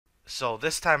So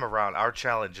this time around, our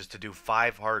challenge is to do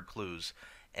 5 hard clues,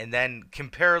 and then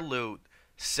compare loot,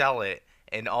 sell it,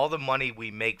 and all the money we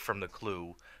make from the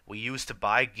clue we use to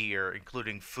buy gear,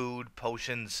 including food,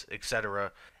 potions,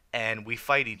 etc., and we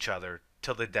fight each other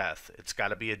till the death. It's got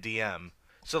to be a DM.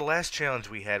 So the last challenge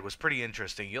we had was pretty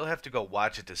interesting. You'll have to go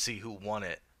watch it to see who won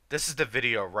it. This is the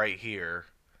video right here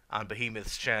on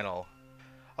behh-meths channel.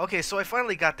 Okay, so I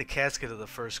finally got the casket of the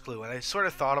first clue, and I sort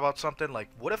of thought about something like,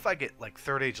 what if I get like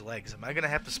third age legs? Am I gonna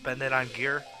have to spend that on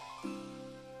gear?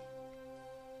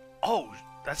 Oh,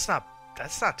 that's not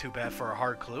too bad for a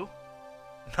hard clue.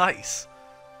 Nice.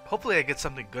 Hopefully I get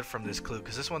something good from this clue,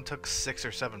 because this one took 6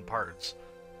 or 7 parts.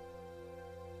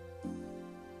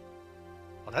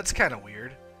 Well, that's kind of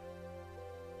weird.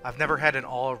 I've never had an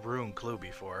all-rune clue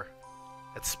before.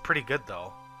 It's pretty good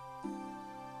though.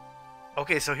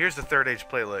 Okay, so here's the third age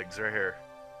play legs right here.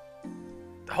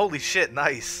 Holy shit,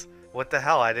 nice. What the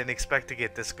hell, I didn't expect to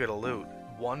get this good a loot.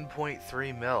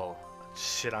 1.3 mil.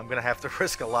 Shit, I'm gonna have to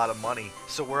risk a lot of money.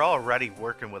 So we're already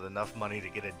working with enough money to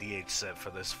get a DH set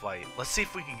for this fight. Let's see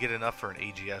if we can get enough for an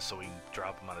AGS so we can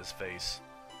drop him on his face.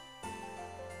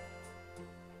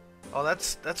 Oh,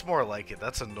 that's more like it.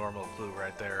 That's a normal clue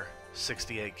right there.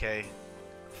 68k.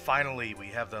 Finally, we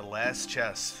have the last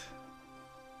chest.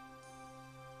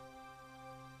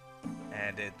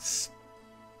 And it's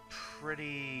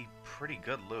pretty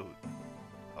good loot.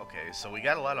 Okay, so we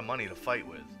got a lot of money to fight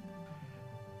with.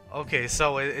 Okay,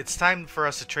 so it's time for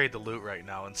us to trade the loot right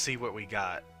now and see what we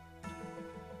got.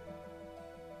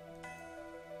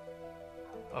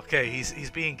 Okay, he's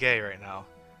being gay right now.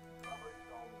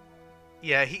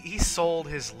 Yeah, he sold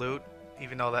his loot,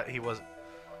 even though that he was.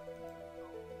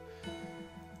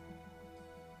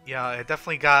 Yeah, I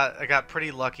got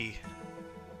pretty lucky.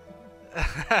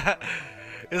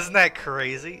 Isn't that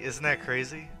crazy? Isn't that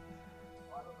crazy?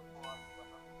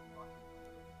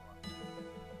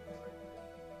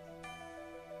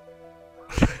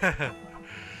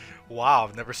 Wow,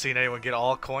 I've never seen anyone get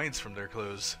all coins from their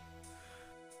clues.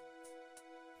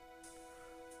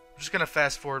 I'm just gonna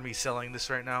fast forward me selling this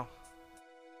right now.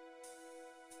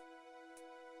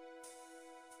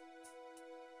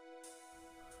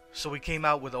 So we came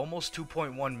out with almost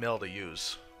 2.1 mil to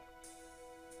use.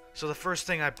 So the first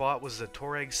thing I bought was the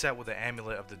Torag set with the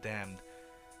Amulet of the Damned.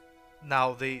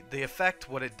 Now, the effect,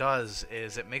 what it does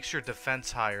is it makes your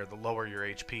defense higher the lower your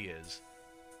HP is.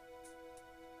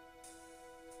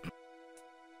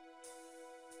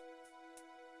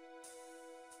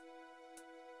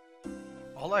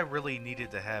 All I really needed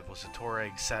to have was a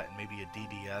Torag set and maybe a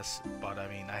DDS, but I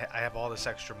mean, I have all this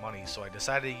extra money, so I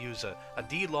decided to use a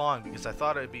D-Long because I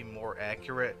thought it would be more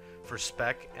accurate for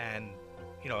spec and,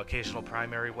 you know, occasional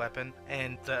primary weapon,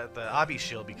 and the Obby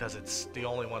Shield because it's the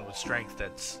only one with strength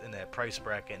that's in that price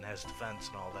bracket and has defense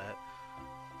and all that.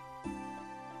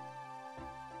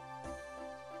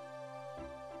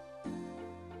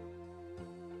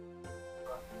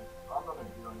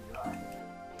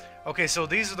 Okay, so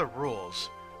these are the rules.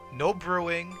 No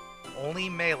brewing, only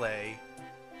melee,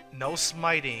 no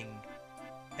smiting,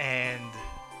 and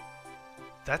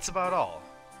that's about all.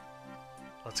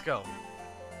 Let's go.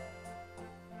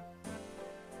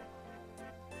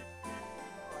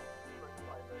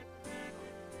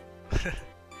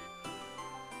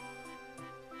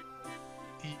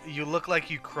 You look like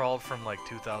you crawled from like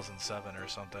 2007 or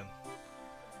something.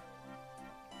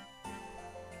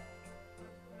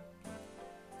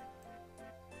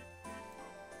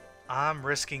 I'm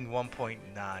risking 1.9.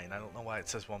 I don't know why it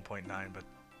says 1.9, but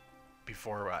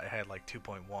before I had like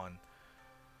 2.1.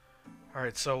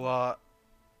 Alright, so,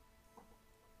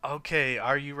 okay,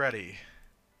 are you ready?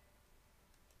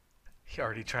 You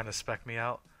already trying to spec me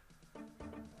out?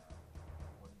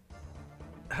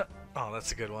 Oh,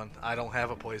 that's a good one. I don't have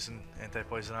a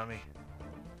anti-poison on me.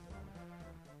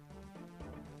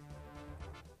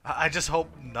 I just hope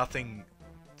nothing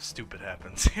stupid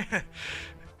happens.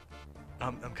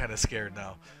 I'm kind of scared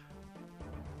now.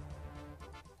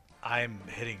 I'm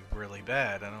hitting really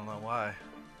bad. I don't know why.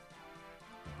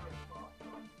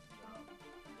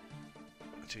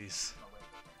 Jeez.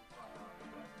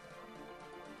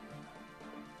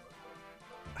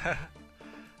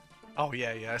 Oh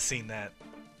yeah, I've seen that.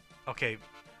 Okay,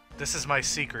 this is my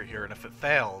secret here, and if it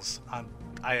fails,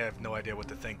 I have no idea what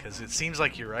to think, because it seems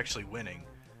like you're actually winning.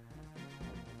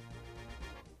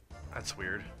 That's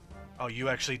weird. Oh, you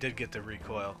actually did get the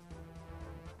recoil.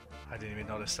 I didn't even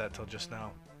notice that till just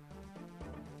now.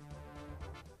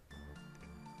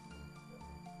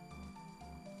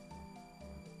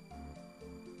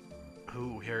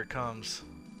 Ooh, here it comes.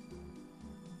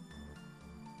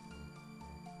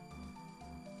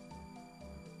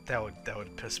 That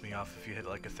would piss me off if you hit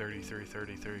like a 33,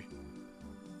 33.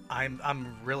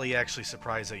 I'm really actually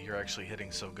surprised that you're actually hitting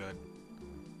so good.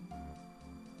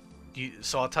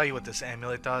 So I'll tell you what this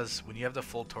amulet does. When you have the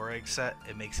full Torag set,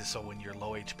 it makes it so when you're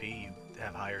low HP, you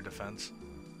have higher defense.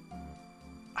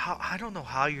 I don't know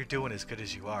how you're doing as good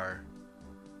as you are.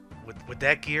 With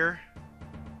that gear?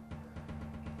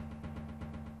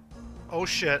 Oh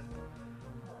shit.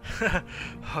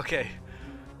 Okay.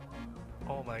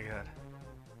 Oh my god.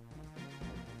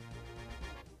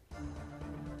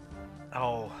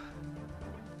 Oh.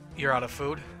 You're out of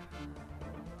food?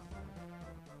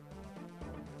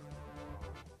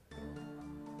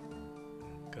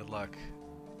 Good luck.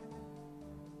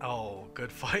 Oh,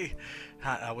 good fight.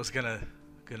 I was gonna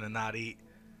not eat.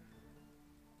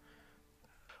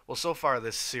 Well, so far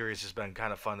this series has been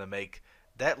kind of fun to make.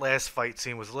 That last fight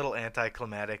scene was a little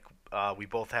anticlimactic. We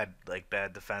both had like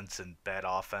bad defense and bad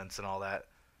offense and all that.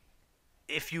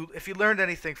 If you learned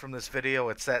anything from this video,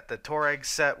 it's that the Torag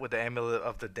set with the Amulet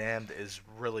of the Damned is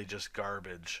really just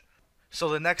garbage. So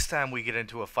the next time we get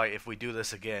into a fight, if we do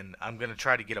this again, I'm gonna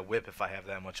try to get a whip if I have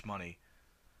that much money.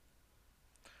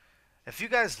 If you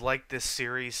guys like this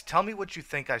series, tell me what you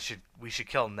think we should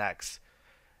kill next.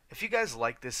 If you guys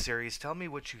like this series, tell me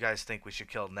what you guys think we should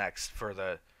kill next for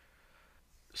the.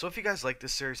 So if you guys like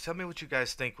this series, tell me what you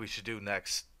guys think we should do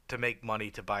next to make money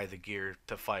to buy the gear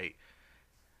to fight.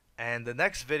 And the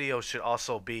next video should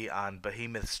also be on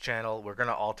behh-meths channel. We're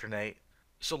gonna alternate.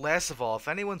 So last of all, if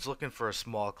anyone's looking for a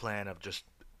small clan of just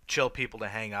chill people to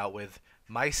hang out with,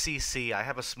 my CC, I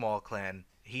have a small clan.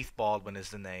 Heath Baldwin is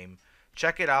the name.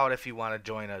 Check it out if you want to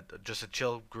join just a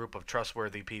chill group of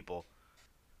trustworthy people.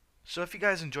 So if you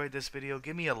guys enjoyed this video,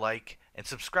 give me a like and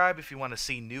subscribe if you want to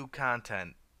see new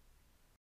content.